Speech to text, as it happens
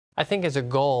I think as a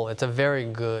goal, it's a very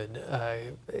good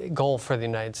goal for the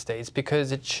United States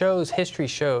because it shows, history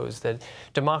shows that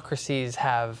democracies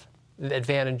have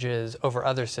advantages over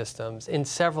other systems in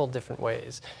several different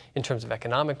ways, in terms of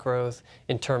economic growth,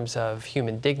 in terms of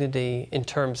human dignity, in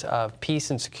terms of peace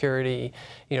and security.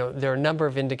 You know, there are a number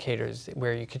of indicators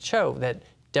where you could show that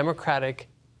democratic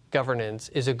governance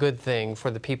is a good thing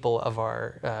for the people of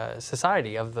our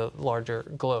society, of the larger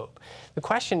globe. The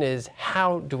question is,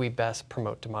 how do we best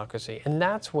promote democracy? And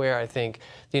that's where I think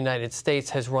the United States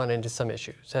has run into some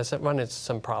issues, has run into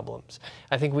some problems.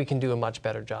 I think we can do a much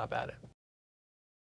better job at it.